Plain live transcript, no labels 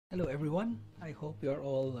Hello everyone, I hope you're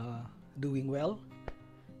all doing well.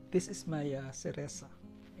 This is my Serissa,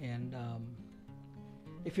 and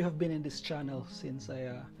if you have been in this channel since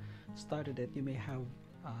I started it, you may have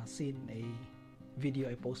seen a video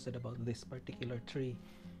I posted about this particular tree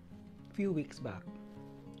a few weeks back.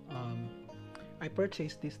 I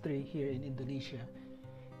purchased this tree here in Indonesia,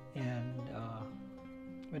 and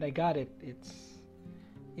when I got it,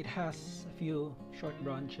 it has a few short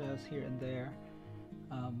branches here and there.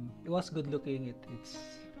 It was good looking. It's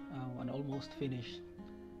an almost finished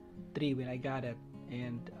tree when I got it,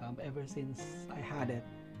 and ever since I had it,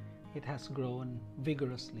 it has grown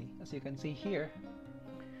vigorously. As you can see here,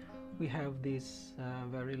 we have this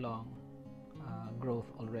very long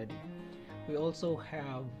growth already. We also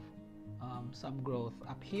have some growth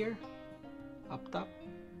up here, up top,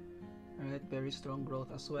 right? Very strong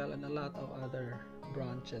growth as well, and a lot of other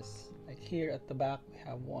branches. Like here at the back, we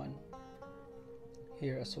have one.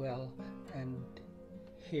 Here as well, and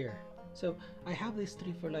here. So I have this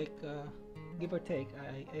tree for like give or take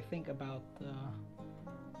I think about a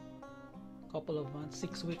couple of months,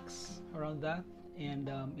 6 weeks, around that, and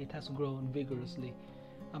it has grown vigorously.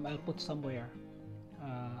 I'll put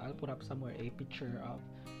up somewhere a picture of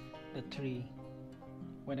the tree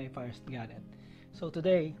when I first got it. So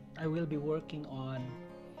today I will be working on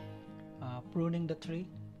pruning the tree,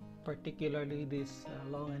 particularly this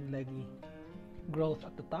long and leggy growth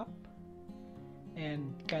at the top,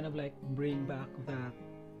 and kind of like bring back that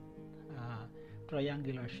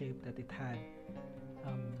triangular shape that it had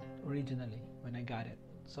originally when I got it.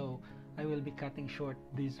 So I will be cutting short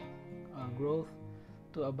this growth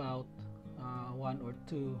to about 1 or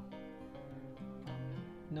 2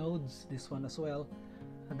 nodes, this one as well.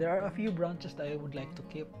 There are a few branches that I would like to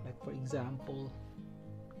keep, like for example,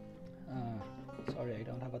 sorry, I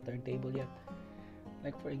don't have a turntable yet.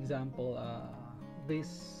 Like for example,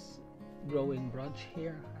 this growing branch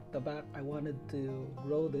here at the back, I wanted to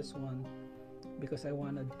grow this one because I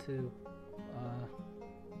wanted to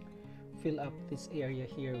fill up this area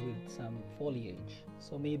here with some foliage.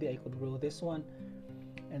 So maybe I could grow this one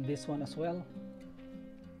and this one as well.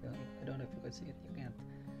 I don't know if you can see it, you can't.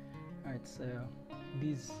 Alright, so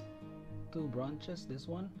these 2 branches, this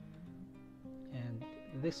one and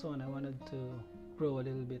this one, I wanted to grow a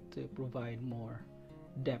little bit to provide more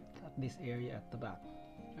depth at this area at the back.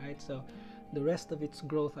 Alright, so the rest of its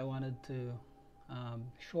growth I wanted to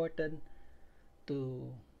shorten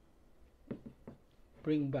to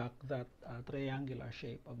bring back that triangular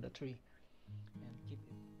shape of the tree and keep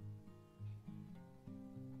it.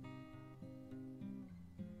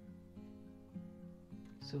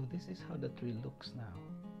 So this is how the tree looks now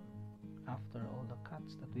after all the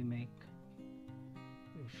cuts that we make.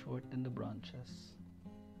 We shorten the branches.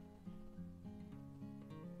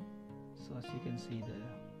 So as you can see, the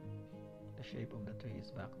shape of the tree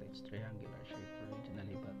is back to its triangular shape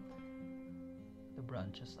originally, but the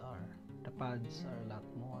branches the pads are a lot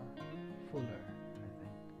more fuller, I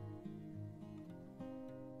think.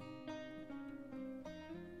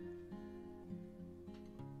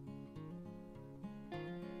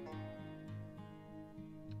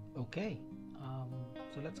 Okay,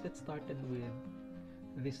 so let's get started with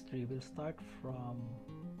this tree. We'll start from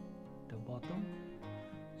the bottom.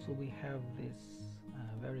 So we have this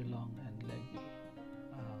very long and leggy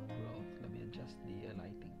growth. Let me adjust the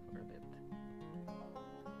lighting for a bit.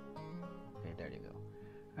 Okay, there you go.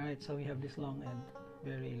 Alright, so we have this long and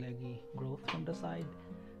very leggy growth from the side.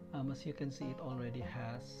 As you can see, it already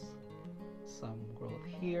has some growth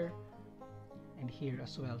here and here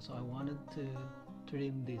as well. So I wanted to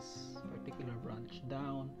trim this particular branch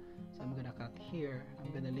down. So I'm gonna cut here.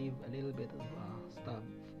 I'm gonna leave a little bit of stub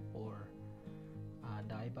for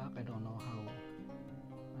dieback. I don't know how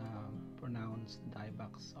pronounced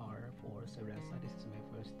diebacks are for Serissa. This is my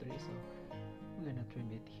first tree, so I'm gonna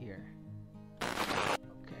trim it here.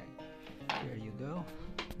 Okay, here you go.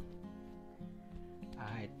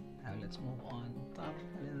 Alright, now let's move on top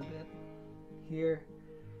a little bit. Here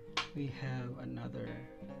we have another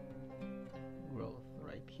growth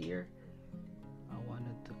right here. I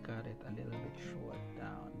wanted to cut it a little bit short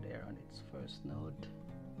down there on its first node.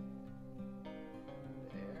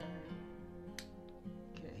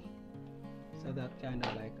 So that kind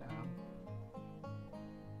of like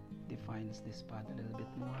defines this pad a little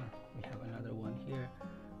bit more. We have another one here.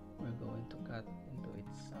 We're going to cut into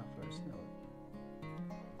its first node.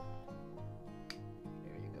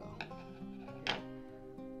 There you go. Okay.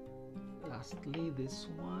 Lastly, this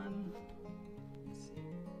one. Let's see.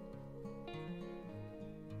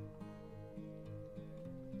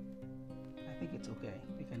 I think it's okay.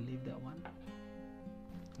 We can leave that one.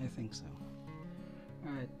 I think so.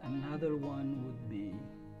 Alright, another one would be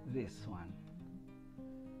this one.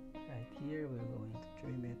 Right here, we're going to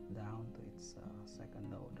trim it down to its second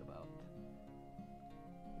node, about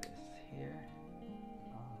this here.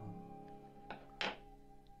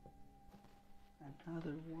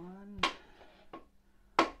 Another one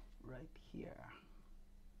right here.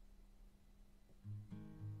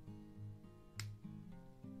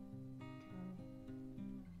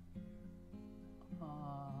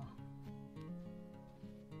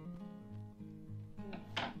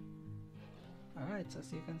 Alright, so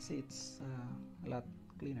as you can see, it's a lot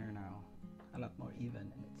cleaner now, a lot more even,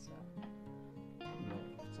 and it's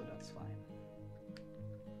grown, so that's fine.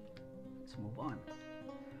 Let's move on.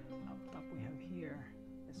 Up top we have here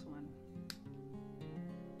this one,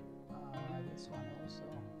 this one also.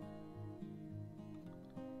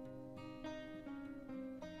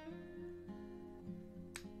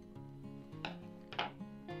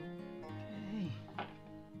 Okay,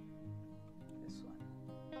 this one.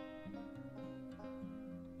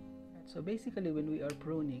 Right, so basically, when we are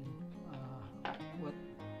pruning,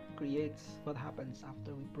 what happens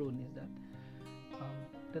after we prune is that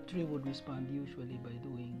the tree would respond usually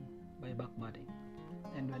by backbudding,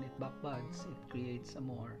 and when it backbuds, it creates a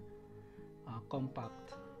more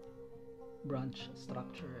compact branch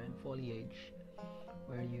structure and foliage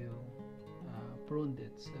where you pruned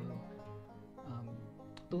it. So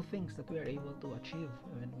two things that we are able to achieve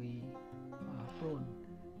when we prune.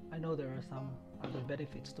 I know there are some other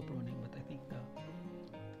benefits to pruning, but I think the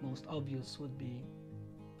most obvious would be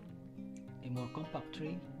a more compact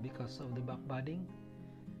tree because of the backbudding,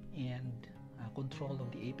 and control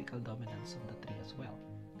of the apical dominance of the tree as well.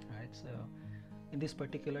 Right, so in this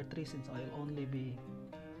particular tree, since I'll only be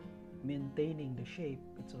maintaining the shape,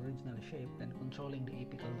 its original shape, then controlling the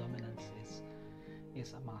apical dominance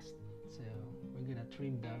is a must. So we're gonna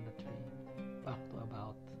trim down the tree back to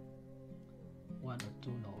about 1 or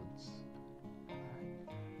 2 nodes. Right.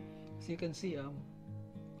 So you can see there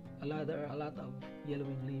are a lot of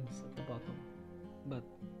yellowing leaves at the bottom, but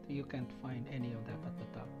you can't find any of that at the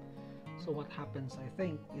top. So what happens, I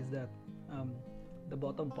think, is that the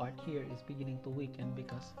bottom part here is beginning to weaken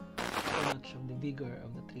because so much of the vigor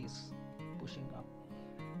of the tree is pushing up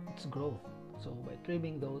its growth. So by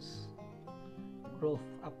trimming those growth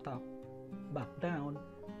up top back down,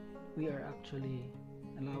 we are actually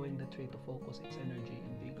allowing the tree to focus its energy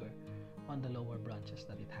and vigor on the lower branches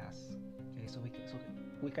that it has. Okay, so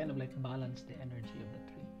we kind of like balance the energy of the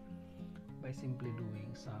tree by simply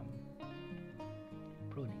doing some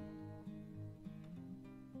pruning.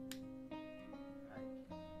 Right.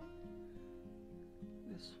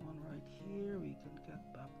 This one right here, we can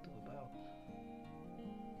get back to about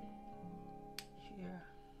here.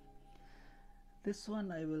 This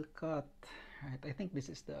one I will cut. Right, I think this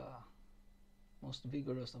is the most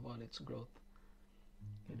vigorous of all its growth.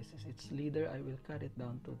 Okay, this is its leader. I will cut it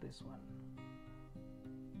down to this one.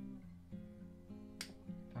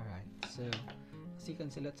 Alright, so as you can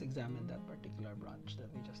see, let's examine that particular branch that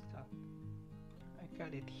we just cut. I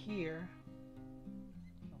cut it here.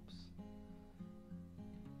 Oops.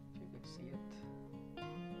 If you could see it.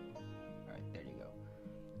 Alright, there you go.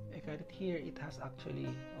 I cut it here. It has actually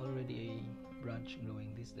already a branch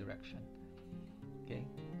growing this direction. Okay,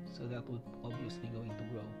 so that would obviously going to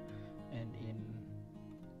grow, and in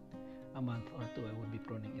a month or 2 I would be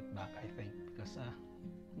pruning it back, I think, because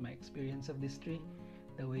my experience of this tree,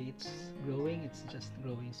 the way it's growing, it's just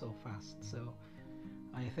growing so fast. So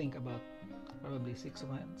I think about probably 6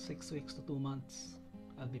 weeks to 2 months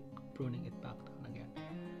I'll be pruning it back down again.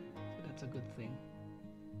 So that's a good thing,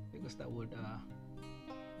 because that would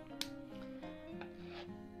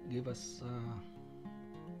give us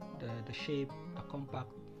the shape, a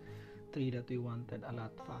compact tree that we wanted a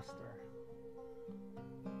lot faster.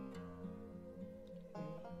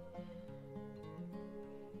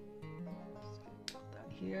 Let's get that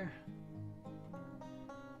here,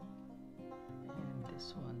 and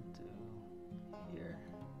this one to here.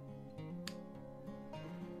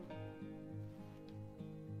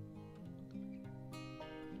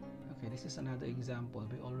 Okay, this is another example.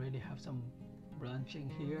 We already have some branching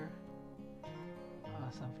here.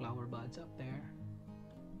 Some flower buds up there.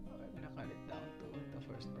 We're gonna cut it down to the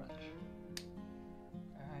first branch.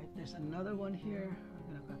 Alright, there's another one here. I'm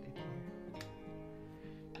gonna cut it here.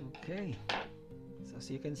 Okay, so as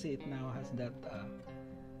you can see, it now has that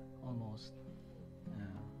almost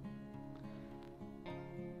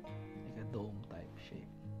like a dome type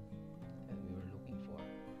shape that we were looking for.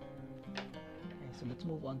 Okay, so let's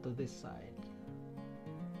move on to this side.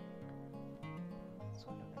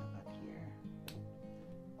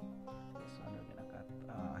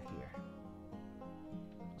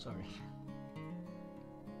 Sorry.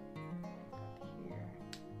 Here.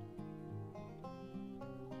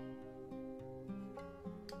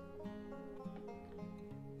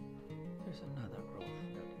 There's another growth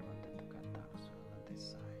that we wanted to cut down as well on this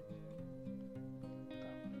side.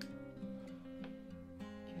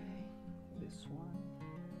 Okay, this one.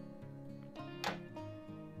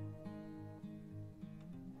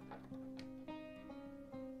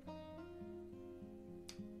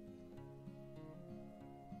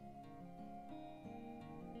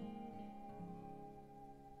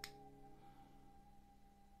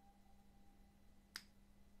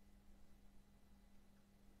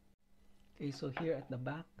 Okay, so here at the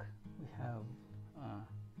back we have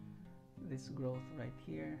this growth right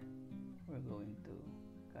here. We're going to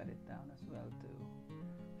cut it down as well to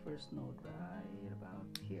first node right about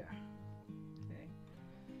here. Okay,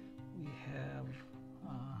 we have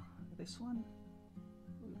this one.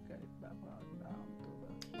 We'll cut it back down to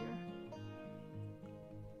about here.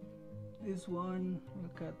 This one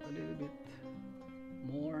we'll cut a little bit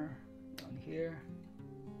more down here.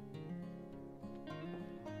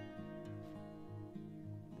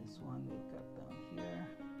 One will cut down here.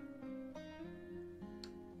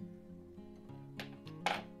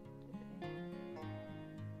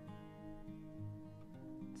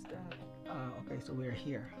 What's that? Okay, so we're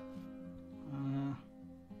here.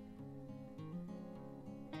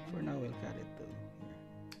 For now, we'll cut it to here.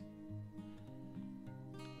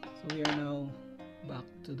 So we are now back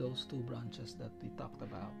to those two branches that we talked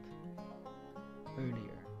about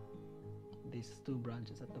earlier. These two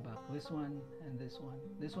branches at the back, this one and this one.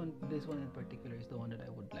 This one in particular is the one that I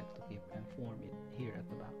would like to keep and form it here at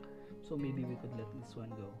the back. So maybe we could let this one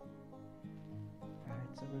go.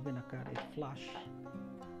 Alright, so we're gonna cut it flush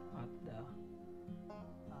at the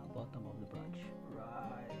bottom of the branch,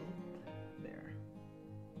 right there,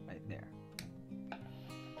 right there.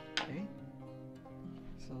 Okay.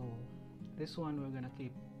 So this one we're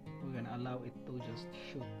gonna allow it to just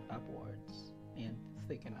shoot upwards and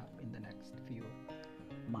thicken up in the next few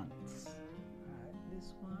months. Alright,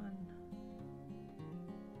 this one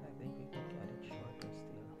I think we can cut it shorter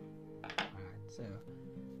still. Alright, so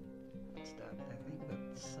that's that. I think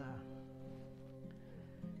that's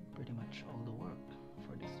pretty much all the work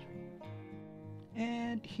for this tree.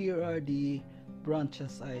 And here are the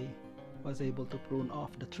branches I was able to prune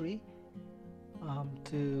off the tree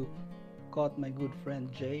to quote my good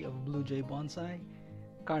friend Jay of Blue Jay Bonsai,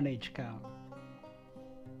 carnage count.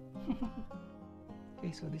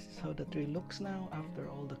 Okay, so this is how the tree looks now after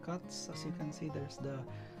all the cuts. As you can see, there's the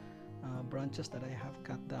branches that I have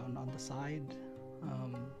cut down on the side.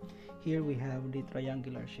 Here we have the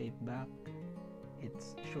triangular shaped back.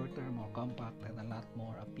 It's shorter, more compact, and a lot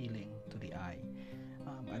more appealing to the eye.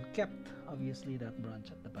 I've kept obviously that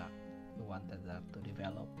branch at the back. We wanted that to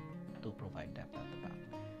develop to provide depth at the back.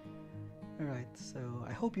 Alright, so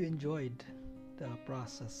I hope you enjoyed the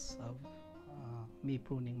process of me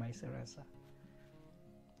pruning my Serissa.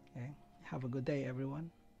 Okay, have a good day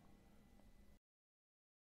everyone.